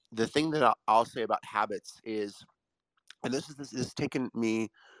the thing that I'll say about habits is, and this has taken me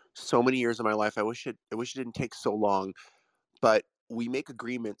so many years of my life. I wish it didn't take so long, but we make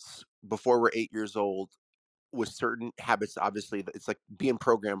agreements before we're 8 years old with certain habits. Obviously, it's like being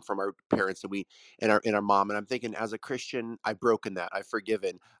programmed from our parents and our mom. And I'm thinking, as a Christian, I've broken that. I've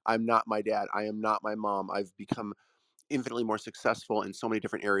forgiven. I'm not my dad. I am not my mom. I've become infinitely more successful in so many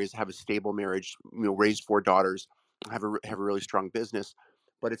different areas. Have a stable marriage. Raised 4 daughters. Have a really strong business.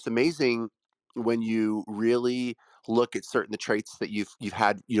 But it's amazing when you really look at certain the traits that you've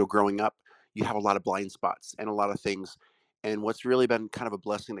had. Growing up, you have a lot of blind spots and a lot of things. And what's really been kind of a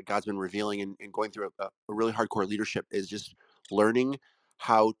blessing that God's been revealing and going through a really hardcore leadership is just learning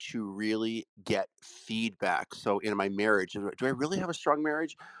how to really get feedback. So in my marriage, do I really have a strong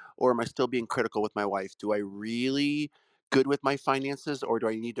marriage, or am I still being critical with my wife? Do I really good with my finances, or do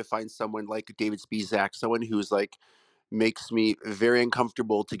I need to find someone like David Spizak, someone who's like makes me very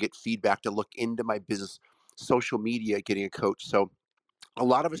uncomfortable to get feedback, to look into my business, social media, getting a coach. So a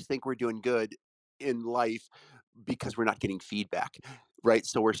lot of us think we're doing good in life because we're not getting feedback, right?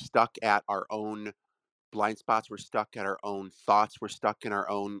 So we're stuck at our own blind spots. We're stuck at our own thoughts. We're stuck in our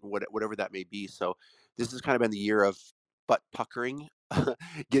own whatever that may be. So this has kind of been the year of butt puckering,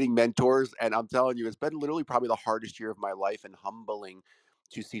 getting mentors. And I'm telling you, it's been literally probably the hardest year of my life, and humbling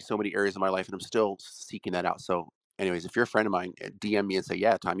to see so many areas of my life. And I'm still seeking that out. So anyways, if you're a friend of mine, DM me and say,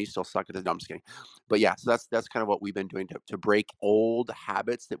 yeah, Tom, you still suck at this. No, I'm just kidding. But yeah, so that's kind of what we've been doing to break old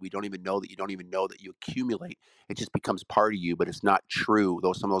habits that we don't even know that you don't even know that you accumulate. It just becomes part of you, but it's not true.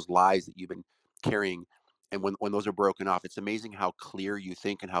 Some of those lies that you've been carrying. And when those are broken off, it's amazing how clear you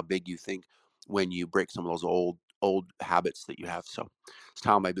think and how big you think when you break some of those old habits that you have. So it's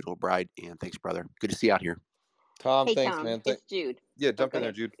Tom, my beautiful bride, and thanks, brother. Good to see you out here. Tom, Hey, thanks, Tom, man. it's Jude. Yeah, Oh, jump go in there,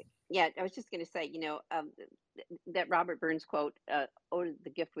 ahead. Jude. Yeah, I was just going to say, that Robert Burns quote, "Oh, the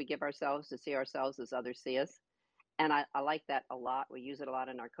gift we give ourselves to see ourselves as others see us." And I like that a lot. We use it a lot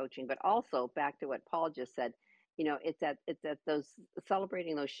in our coaching, but also back to what Paul just said, it's at those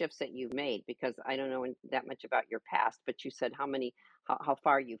celebrating those shifts that you've made, because I don't know that much about your past, but you said how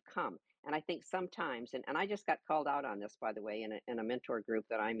far you've come. And I think sometimes, and I just got called out on this, by the way, in a mentor group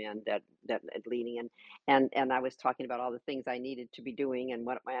that I'm in, that leading in, and I was talking about all the things I needed to be doing and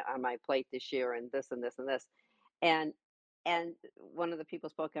what on my plate this year, and this and this and this. And And one of the people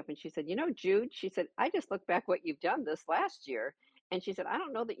spoke up and she said, Jude, she said, I just look back what you've done this last year. And she said, I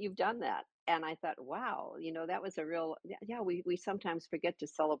don't know that you've done that. And I thought, wow, that was a real, yeah, we sometimes forget to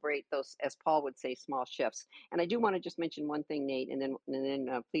celebrate those, as Paul would say, small shifts. And I do want to just mention one thing, Nate, and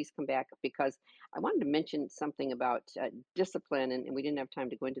then please come back, because I wanted to mention something about discipline. And we didn't have time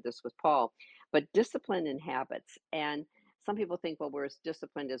to go into this with Paul, but discipline and habits. And some people think, well, we're as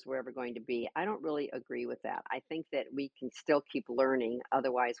disciplined as we're ever going to be. I don't really agree with that. I think that we can still keep learning.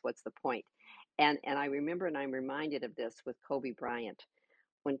 Otherwise, what's the point? And I remember, and I'm reminded of this with Kobe Bryant.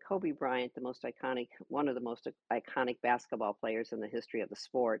 When Kobe Bryant, one of the most iconic basketball players in the history of the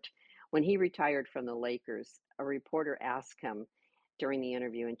sport, when he retired from the Lakers, a reporter asked him during the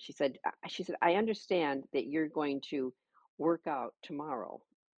interview, and she said, I understand that you're going to work out tomorrow.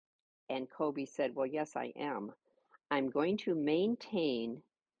 And Kobe said, well, yes, I am. I'm going to maintain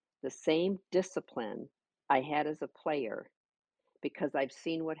the same discipline I had as a player because I've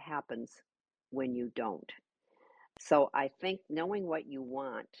seen what happens when you don't. So I think knowing what you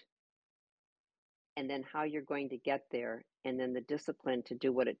want and then how you're going to get there and then the discipline to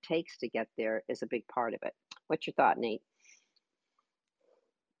do what it takes to get there is a big part of it. What's your thought, Nate?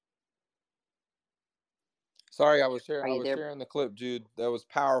 Sorry, I was Are you there? sharing the clip, Jude. That was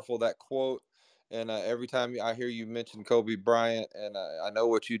powerful, that quote. And every time I hear you mention Kobe Bryant, and I know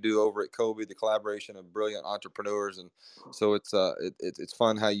what you do over at Kobe, the collaboration of brilliant entrepreneurs, and so it's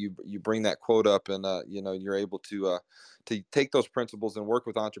fun how you bring that quote up, and you're able to take those principles and work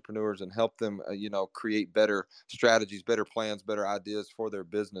with entrepreneurs and help them create better strategies, better plans, better ideas for their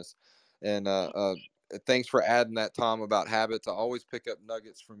business. And thanks for adding that, Tom, about habits. I always pick up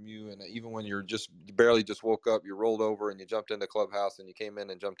nuggets from you, and even when you barely just woke up, you rolled over and you jumped into Clubhouse and you came in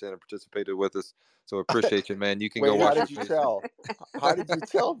and jumped in and participated with us. So appreciate you, man. You can go Wait, how watch did you tell? How did you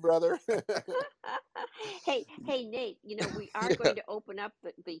tell, brother? Hey, Nate, we are going to open up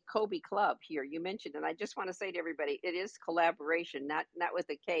the Kobe Club here. You mentioned, and I just want to say to everybody, it is collaboration, not with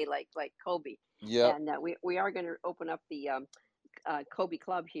a K like Kobe. Yeah. And we are going to open up the Kobe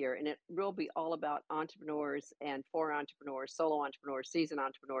Club here, and it will be all about entrepreneurs and for entrepreneurs, solo entrepreneurs, seasoned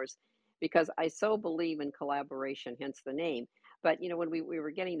entrepreneurs, because I so believe in collaboration, hence the name. But when we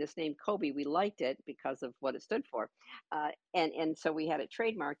were getting this name Kobe, we liked it because of what it stood for, and so we had it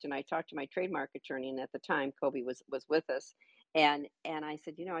trademarked. And I talked to my trademark attorney, and at the time Kobe was with us, and I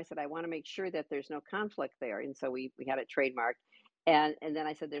said, I want to make sure that there's no conflict there, and so we had it trademarked. And then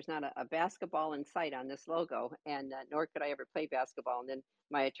I said, there's not a basketball in sight on this logo, and nor could I ever play basketball. And then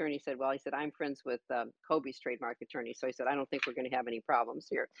my attorney said, well, he said, I'm friends with Kobe's trademark attorney. So he said, I don't think we're going to have any problems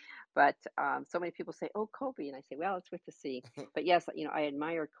here. But so many people say, oh, Kobe. And I say, well, it's with the C. But yes, I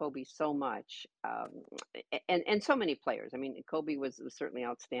admire Kobe so much, and so many players. I mean, Kobe was certainly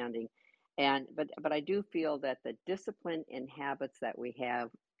outstanding. But I do feel that the discipline and habits that we have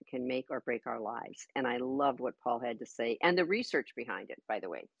can make or break our lives. And I loved what Paul had to say and the research behind it, by the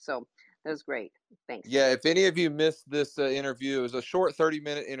way. So that was great. Thanks. Yeah, if any of you missed this interview, it was a short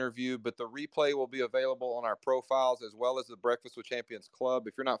 30-minute interview, but the replay will be available on our profiles as well as the Breakfast with Champions Club.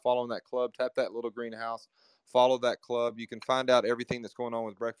 If you're not following that club, tap that little greenhouse, follow that club. You can find out everything that's going on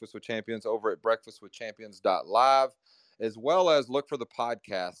with Breakfast with Champions over at breakfastwithchampions.live, as well as look for the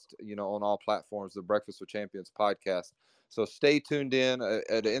podcast, on all platforms, the Breakfast with Champions podcast. So stay tuned in.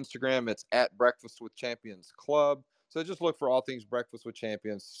 At Instagram, it's at Breakfast with Champions Club. So just look for all things Breakfast with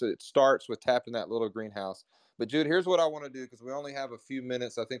Champions. So it starts with tapping that little greenhouse. But Jude, here's what I want to do, because we only have a few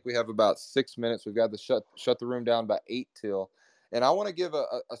minutes. I think we have about 6 minutes. We've got to shut the room down by 8 till. And I want to give a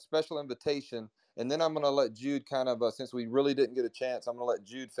special invitation. And then I'm going to let Jude kind of, since we really didn't get a chance, I'm going to let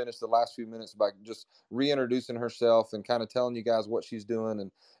Jude finish the last few minutes by just reintroducing herself and kind of telling you guys what she's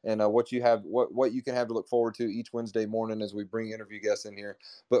doing and what you have, what you can have to look forward to each Wednesday morning as we bring interview guests in here.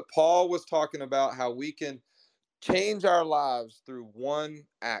 But Paul was talking about how we can change our lives through one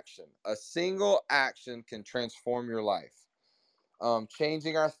action. A single action can transform your life.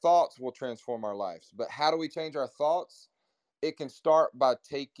 Changing our thoughts will transform our lives. But how do we change our thoughts? It can start by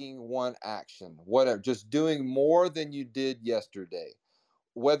taking one action, whatever, just doing more than you did yesterday.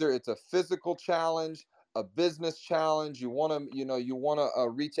 Whether it's a physical challenge, a business challenge, you want to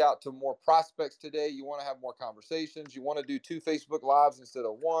reach out to more prospects today, you want to have more conversations, you want to do 2 Facebook Lives instead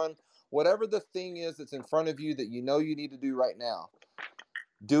of 1, whatever the thing is that's in front of you that you need to do right now.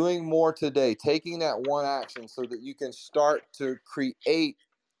 Doing more today, taking that one action so that you can start to create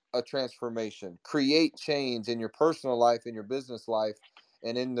a transformation, create change in your personal life, in your business life,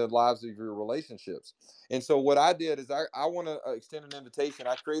 and in the lives of your relationships. And so what I did is I want to extend an invitation.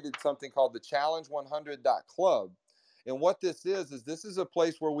 I created something called the Challenge 100.club. And what this is a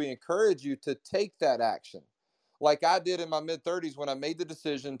place where we encourage you to take that action. like I did in my mid-30s when I made the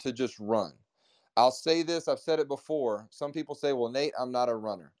decision to just run. I'll say this, I've said it before. Some people say, well, Nate, I'm not a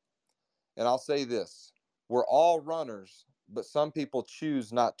runner. And I'll say this, we're all runners, but some people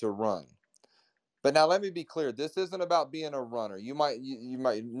choose not to run. But now let me be clear. This isn't about being a runner. You might,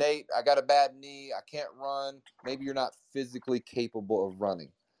 Nate, I got a bad knee. I can't run. Maybe you're not physically capable of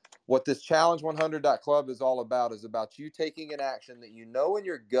running. What this Challenge 100 Club is all about is about you taking an action that you know in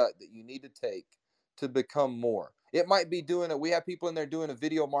your gut that you need to take to become more. It might be doing it. We have people in there doing a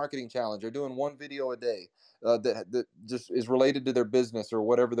video marketing challenge. They're doing one video a day that just is related to their business or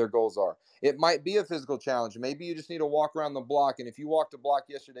whatever their goals are. It might be a physical challenge. Maybe you just need to walk around the block. And if you walked a block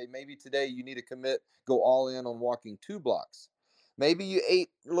yesterday, maybe today you need to commit, go all in on walking 2 blocks. Maybe you ate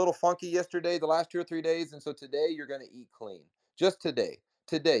a little funky yesterday, the last 2 or 3 days. And so today you're going to eat clean. Just today.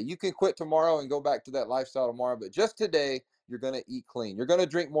 Today. You can quit tomorrow and go back to that lifestyle tomorrow. But just today, you're going to eat clean. You're going to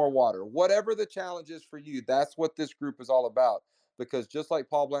drink more water. Whatever the challenge is for you, that's what this group is all about. Because just like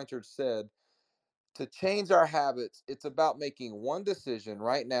Paul Blanchard said, to change our habits, it's about making one decision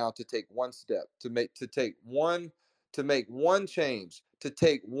right now to take one step, to make one change, to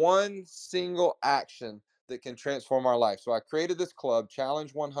take one single action that can transform our life. So I created this club,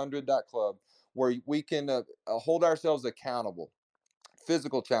 Challenge 100 Club, where we can hold ourselves accountable.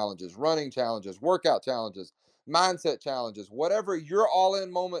 Physical challenges, running challenges, workout challenges, mindset challenges, whatever your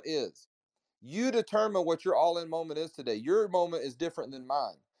all-in moment is. You determine what your all-in moment is today. Your moment is different than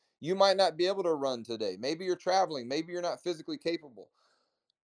mine. You might not be able to run today. Maybe you're traveling. Maybe you're not physically capable.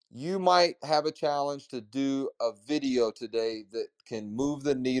 You might have a challenge to do a video today that can move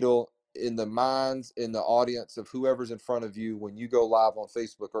the needle in the minds, in the audience of whoever's in front of you when you go live on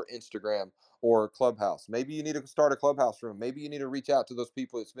Facebook or Instagram or Clubhouse. Maybe you need to start a Clubhouse room. Maybe you need to reach out to those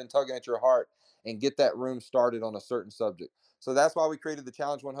people that's been tugging at your heart and get that room started on a certain subject. So that's why we created the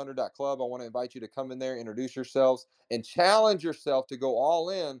Challenge 100 Club. I want to invite you to come in there, introduce yourselves, and challenge yourself to go all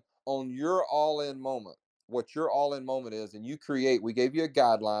in on your all-in moment, what your all-in moment is. And we gave you a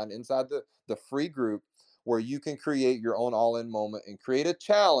guideline inside the free group where you can create your own all-in moment and create a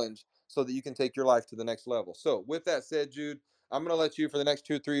challenge so that you can take your life to the next level. So with that said, Jude, I'm going to let you for the next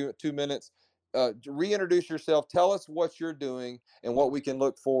 2 minutes reintroduce yourself. Tell us what you're doing and what we can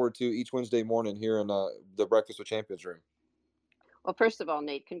look forward to each Wednesday morning here in the Breakfast with Champions room. Well, first of all,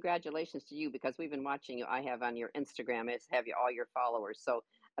 Nate, congratulations to you, because we've been watching you. I have on your Instagram, have you all your followers. So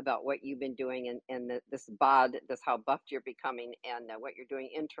about what you've been doing and this bod, this how buffed you're becoming, and what you're doing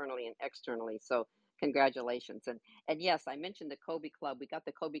internally and externally. So congratulations. And yes, I mentioned the Kobe Club. We got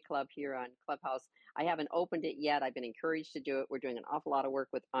the Kobe Club here on Clubhouse. I haven't opened it yet. I've been encouraged to do it. We're doing an awful lot of work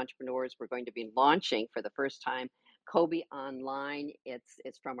with entrepreneurs. We're going to be launching for the first time Kobe Online.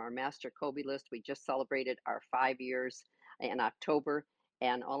 It's from our master Kobe list. We just celebrated our 5 years in October,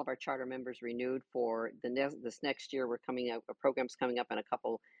 and all of our charter members renewed for this next year. We're coming out, a program's coming up in a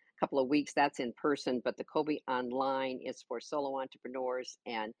couple of weeks. That's in person, but the Kobe Online is for solo entrepreneurs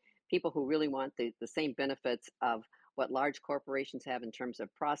and people who really want the same benefits of what large corporations have in terms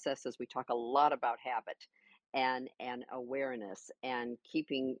of processes. We talk a lot about habit and awareness and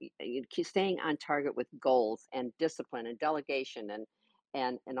staying on target with goals and discipline and delegation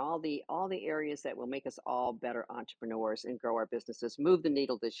and all the areas that will make us all better entrepreneurs and grow our businesses, move the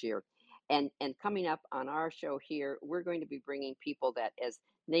needle this year. And coming up on our show here, we're going to be bringing people that, as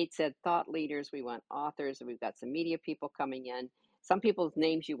Nate said, thought leaders. We want authors, and we've got some media people coming in. Some people's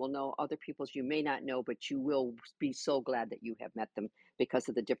names you will know, other people's you may not know, but you will be so glad that you have met them because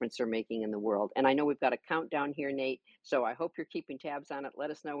of the difference they're making in the world. And I know we've got a countdown here, Nate, so I hope you're keeping tabs on it.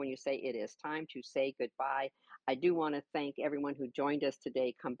 Let us know when you say it is time to say goodbye. I do want to thank everyone who joined us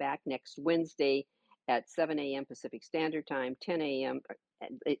today. Come back next Wednesday at 7 a.m. Pacific Standard Time, 10 a.m.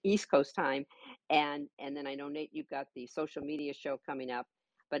 East Coast time. And then I know, Nate, you've got the social media show coming up.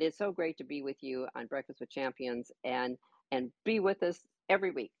 But it's so great to be with you on Breakfast with Champions and be with us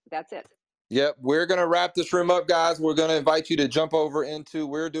every week. That's it. Yep. We're going to wrap this room up, guys. We're going to invite you to jump over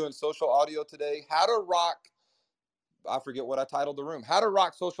we're doing social audio today. How to rock, I forget what I titled the room. How to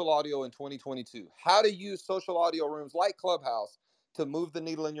rock social audio in 2022. How to use social audio rooms like Clubhouse to move the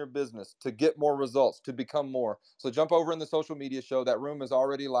needle in your business, to get more results, to become more. So jump over in the social media show. That room is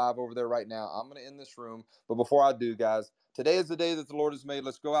already live over there right now. I'm going to end this room. But before I do, guys, today is the day that the Lord has made.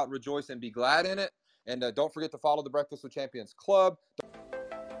 Let's go out, rejoice, and be glad in it. And don't forget to follow the Breakfast with Champions Club.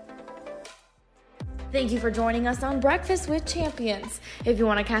 Thank you for joining us on Breakfast with Champions. If you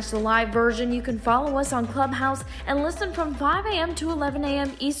want to catch the live version, you can follow us on Clubhouse and listen from 5 a.m. to 11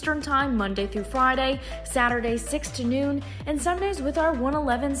 a.m. Eastern Time, Monday through Friday, Saturdays 6 to noon, and Sundays with our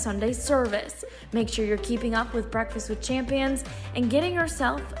 1:11 Sunday service. Make sure you're keeping up with Breakfast with Champions and getting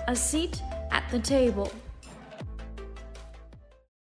yourself a seat at the table.